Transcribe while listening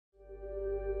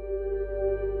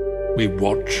We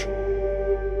watch,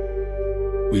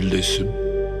 we listen,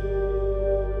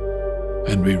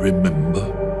 and we remember.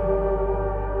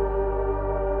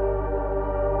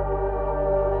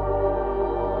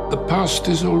 The past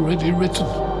is already written.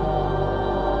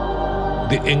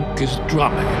 The ink is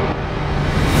dry.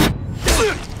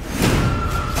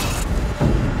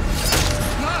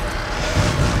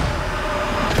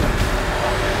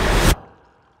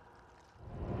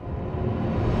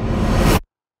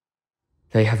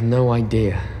 They have no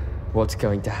idea what's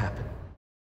going to happen.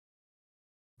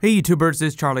 Hey YouTubers,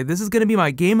 it's Charlie. This is going to be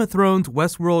my Game of Thrones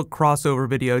Westworld crossover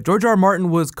video. George R. R. Martin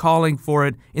was calling for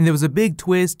it, and there was a big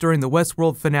twist during the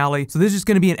Westworld finale, so this is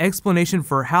going to be an explanation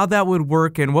for how that would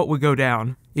work and what would go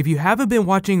down. If you haven't been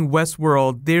watching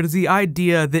Westworld, there's the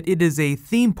idea that it is a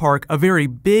theme park, a very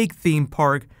big theme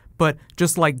park, but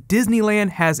just like Disneyland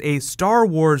has a Star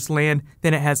Wars land,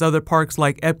 then it has other parks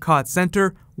like Epcot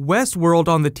Center. Westworld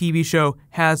on the TV show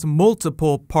has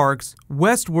multiple parks.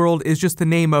 Westworld is just the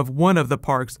name of one of the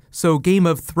parks, so Game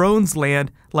of Thrones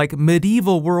land, like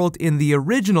Medieval World in the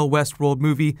original Westworld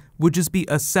movie, would just be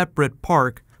a separate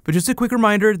park. But just a quick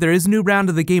reminder, there is a new round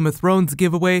of the Game of Thrones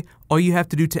giveaway. All you have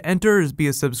to do to enter is be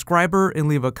a subscriber and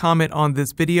leave a comment on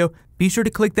this video. Be sure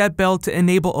to click that bell to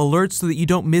enable alerts so that you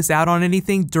don't miss out on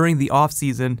anything during the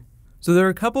off-season. So there are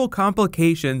a couple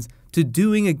complications to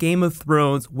doing a Game of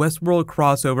Thrones Westworld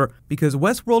crossover because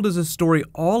Westworld is a story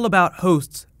all about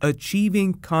hosts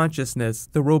achieving consciousness.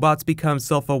 The robots become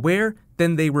self-aware,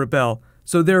 then they rebel.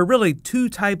 So there are really two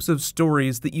types of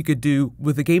stories that you could do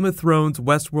with a Game of Thrones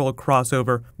Westworld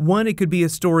crossover. One, it could be a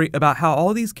story about how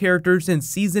all these characters in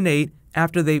Season 8,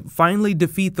 after they finally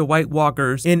defeat the White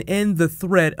Walkers and end the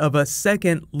threat of a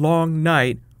second long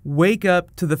night, wake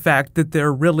up to the fact that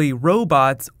they're really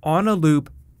robots on a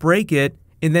loop, break it,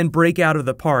 and then break out of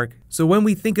the park. So when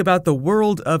we think about the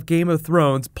world of Game of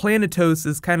Thrones, Planetos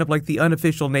is kind of like the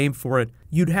unofficial name for it.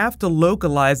 You'd have to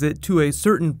localize it to a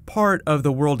certain part of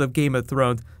the world of Game of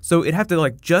Thrones. So it'd have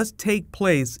to just take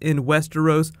place in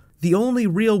Westeros. The only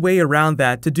real way around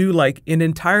that to do like an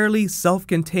entirely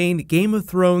self-contained Game of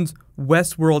Thrones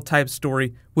Westworld type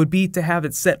story would be to have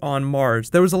it set on Mars.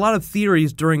 There was a lot of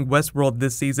theories during Westworld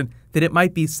this season that it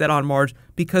might be set on Mars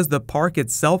because the park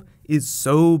itself is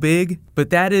so big,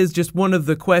 but that is just one of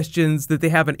the questions that they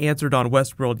haven't answered on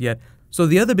Westworld yet. So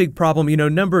the other big problem,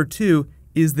 number two,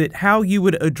 is that how you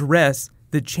would address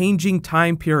the changing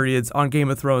time periods on Game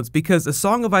of Thrones, because A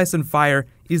Song of Ice and Fire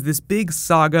is this big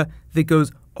saga that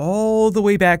goes all the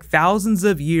way back thousands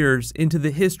of years into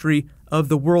the history of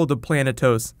the world of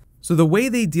Planetos. So the way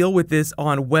they deal with this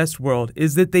on Westworld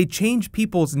is that they change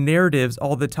people's narratives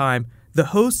all the time. The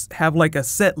hosts have like a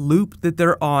set loop that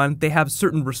they're on. They have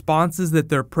certain responses that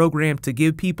they're programmed to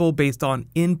give people based on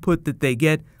input that they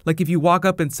get. Like if you walk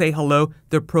up and say hello,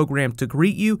 they're programmed to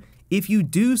greet you. If you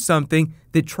do something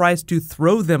that tries to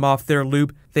throw them off their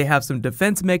loop, they have some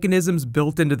defense mechanisms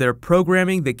built into their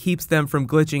programming that keeps them from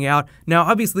glitching out. Now,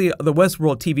 obviously, the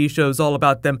Westworld TV show is all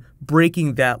about them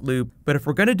breaking that loop. But if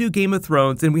we're going to do Game of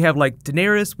Thrones and we have like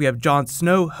Daenerys, we have Jon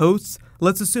Snow hosts,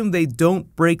 let's assume they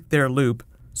don't break their loop.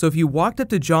 So if you walked up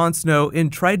to Jon Snow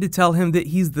and tried to tell him that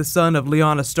he's the son of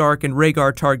Lyanna Stark and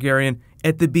Rhaegar Targaryen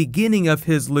at the beginning of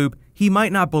his loop, he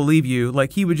might not believe you.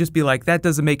 Like, he would just be like, that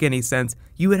doesn't make any sense.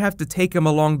 You would have to take him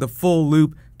along the full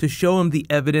loop to show him the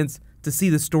evidence to see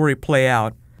the story play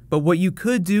out. But what you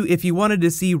could do if you wanted to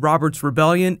see Robert's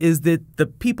Rebellion is that the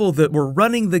people that were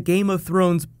running the Game of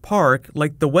Thrones park,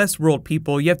 like the Westworld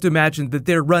people, you have to imagine that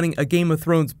they're running a Game of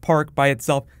Thrones park by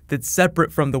itself that's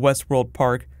separate from the Westworld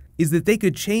park, is that they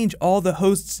could change all the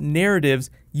hosts' narratives,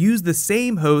 use the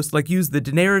same host, like use the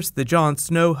Daenerys, the Jon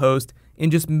Snow host,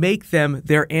 and just make them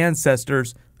their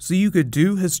ancestors. So you could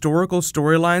do historical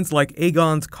storylines like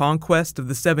Aegon's conquest of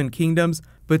the Seven Kingdoms,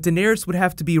 but Daenerys would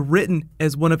have to be written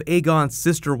as one of Aegon's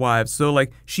sister wives. So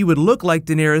like she would look like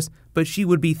Daenerys, but she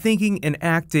would be thinking and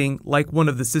acting like one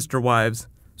of the sister wives.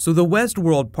 So the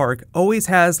Westworld park always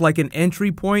has like an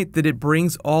entry point that it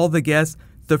brings all the guests.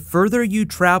 The further you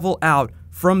travel out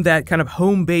from that kind of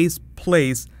home base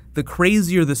place, the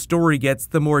crazier the story gets,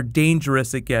 the more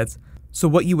dangerous it gets. So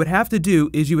what you would have to do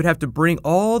is you would have to bring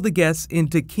all the guests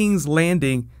into King's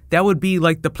Landing. That would be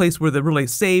like the place where the really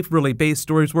safe, really base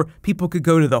stories were. People could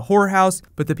go to the whorehouse,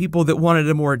 but the people that wanted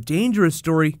a more dangerous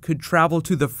story could travel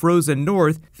to the frozen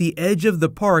north. The edge of the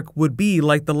park would be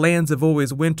like the lands of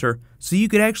always winter. So you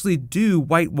could actually do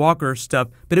White Walker stuff,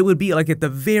 but it would be like at the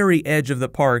very edge of the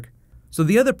park. So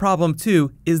the other problem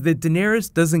too is that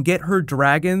Daenerys doesn't get her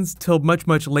dragons till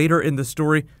much later in the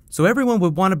story. So everyone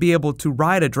would want to be able to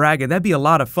ride a dragon. That'd be a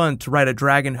lot of fun to ride a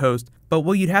dragon host. But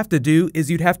what you'd have to do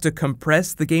is you'd have to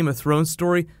compress the Game of Thrones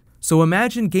story. So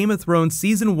imagine Game of Thrones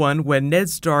Season 1 when Ned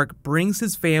Stark brings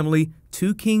his family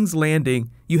to King's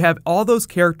Landing. You have all those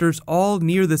characters all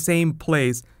near the same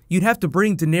place. You'd have to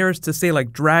bring Daenerys to, say, like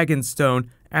Dragonstone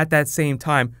at that same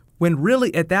time, when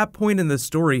really at that point in the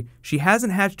story, she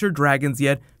hasn't hatched her dragons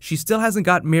yet, she still hasn't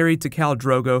got married to Khal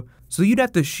Drogo, so you'd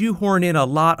have to shoehorn in a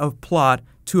lot of plot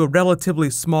to a relatively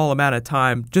small amount of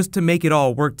time just to make it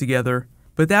all work together.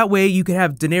 But that way you could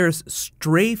have Daenerys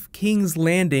strafe King's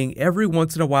Landing every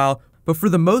once in a while, but for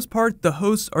the most part the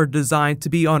hosts are designed to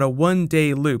be on a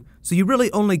one-day loop, so you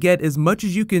really only get as much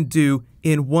as you can do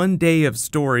in one day of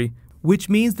story, which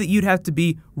means that you'd have to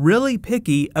be really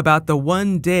picky about the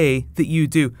one day that you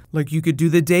do. Like you could do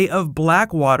the day of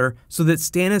Blackwater so that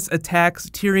Stannis attacks,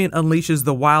 Tyrion unleashes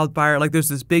the wildfire, like there's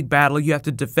this big battle, you have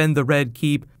to defend the Red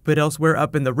Keep, but elsewhere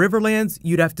up in the Riverlands,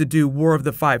 you'd have to do War of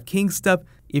the Five Kings stuff.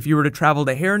 If you were to travel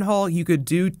to Harrenhal, you could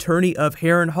do Tourney of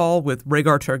Harrenhal with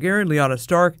Rhaegar Targaryen, Lyanna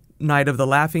Stark, Knight of the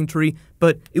Laughing Tree,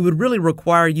 but it would really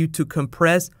require you to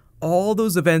compress all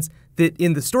those events that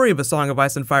in the story of A Song of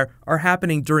Ice and Fire are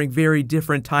happening during very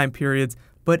different time periods.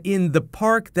 But in the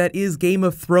park that is Game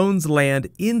of Thrones land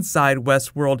inside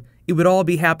Westworld, it would all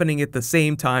be happening at the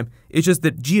same time. It's just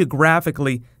that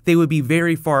geographically, they would be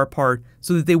very far apart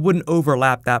so that they wouldn't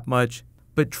overlap that much.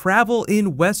 But travel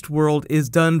in Westworld is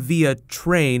done via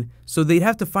train, so they'd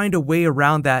have to find a way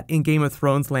around that in Game of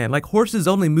Thrones land. Like horses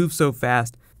only move so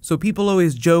fast. So people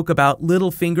always joke about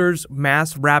Littlefinger's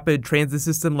mass rapid transit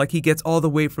system, like he gets all the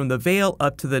way from the Vale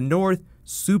up to the north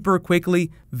super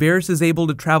quickly. Varys is able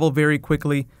to travel very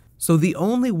quickly. So the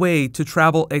only way to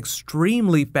travel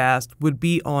extremely fast would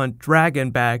be on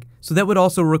Dragonback. So that would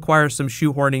also require some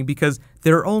shoehorning because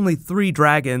there are only 3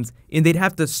 dragons and they'd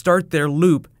have to start their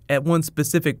loop at one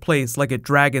specific place like at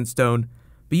Dragonstone.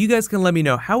 But you guys can let me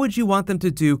know, how would you want them to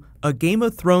do a Game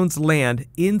of Thrones land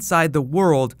inside the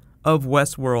world of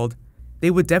Westworld?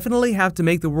 They would definitely have to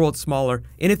make the world smaller,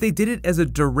 and if they did it as a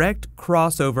direct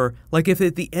crossover, like if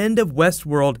at the end of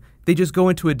Westworld they just go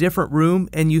into a different room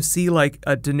and you see like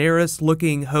a Daenerys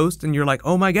looking host and you're like,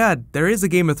 oh my god, there is a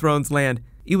Game of Thrones land.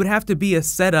 It would have to be a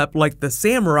setup like the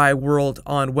samurai world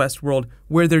on Westworld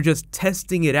where they're just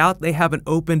testing it out, they haven't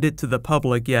opened it to the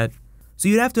public yet. So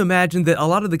you'd have to imagine that a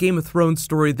lot of the Game of Thrones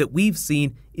story that we've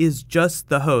seen is just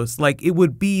the host. Like it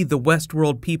would be the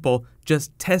Westworld people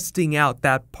just testing out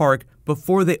that park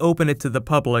before they open it to the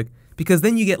public. Because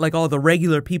then you get like all the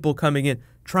regular people coming in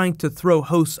trying to throw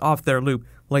hosts off their loop.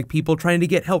 Like people trying to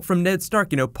get help from Ned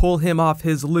Stark, pull him off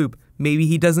his loop. Maybe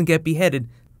he doesn't get beheaded.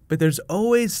 But there's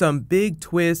always some big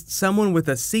twist, someone with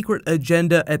a secret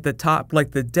agenda at the top,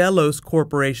 like the Delos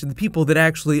Corporation, the people that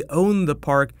actually own the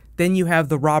park. Then you have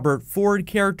the Robert Ford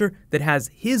character that has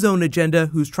his own agenda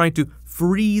who's trying to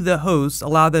free the hosts,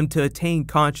 allow them to attain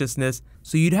consciousness.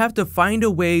 So you'd have to find a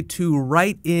way to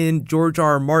write in George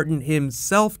R.R. Martin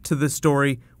himself to the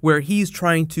story where he's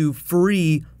trying to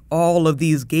free all of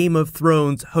these Game of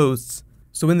Thrones hosts.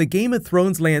 So in the Game of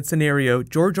Thrones land scenario,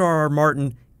 George R.R.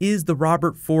 Martin is the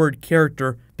Robert Ford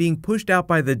character being pushed out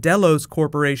by the Delos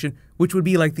Corporation, which would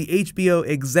be like the HBO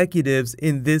executives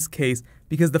in this case.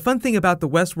 Because the fun thing about the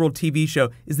Westworld TV show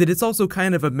is that it's also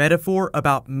kind of a metaphor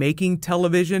about making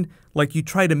television. Like you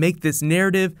try to make this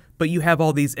narrative, but you have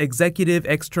all these executive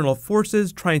external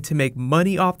forces trying to make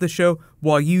money off the show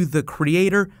while you, the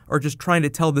creator, are just trying to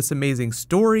tell this amazing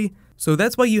story. So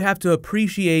that's why you have to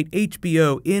appreciate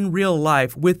HBO in real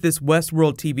life with this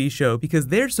Westworld TV show, because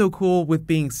they're so cool with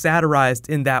being satirized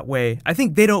in that way. I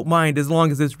think they don't mind as long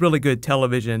as it's really good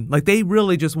television. Like they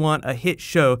really just want a hit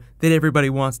show that everybody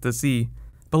wants to see.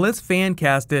 But let's fan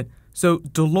cast it. So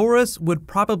Dolores would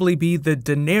probably be the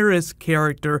Daenerys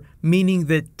character, meaning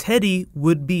that Teddy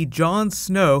would be Jon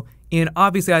Snow, and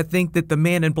obviously I think that the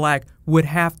Man in Black would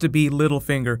have to be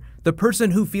Littlefinger, the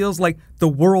person who feels like the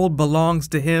world belongs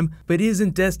to him but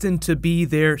isn't destined to be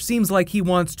there, seems like he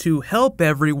wants to help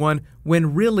everyone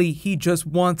when really he just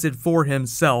wants it for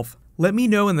himself. Let me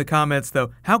know in the comments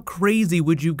though, how crazy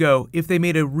would you go if they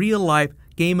made a real-life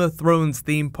Game of Thrones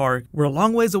theme park? We're a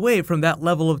long ways away from that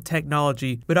level of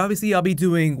technology, but obviously I'll be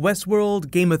doing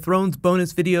Westworld, Game of Thrones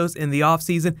bonus videos in the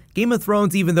off-season. Game of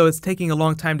Thrones, even though it's taking a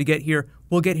long time to get here,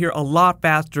 will get here a lot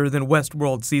faster than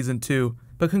Westworld Season 2.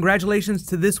 But congratulations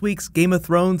to this week's Game of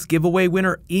Thrones giveaway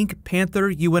winner, Ink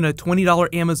Panther. You win a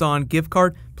 $20 Amazon gift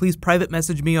card. Please private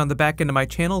message me on the back end of my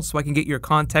channel so I can get your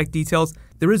contact details.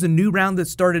 There is a new round that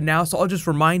started now, so I'll just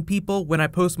remind people when I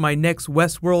post my next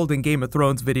Westworld and Game of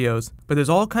Thrones videos. But there's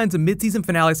all kinds of mid-season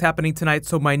finales happening tonight,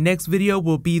 so my next video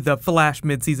will be the Flash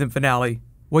mid-season finale.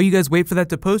 While you guys wait for that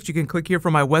to post, you can click here for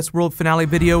my Westworld finale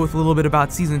video with a little bit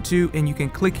about Season 2, and you can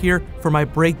click here for my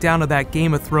breakdown of that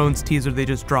Game of Thrones teaser they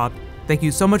just dropped. Thank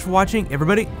you so much for watching.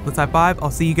 Everybody, let's high five.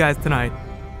 I'll see you guys tonight.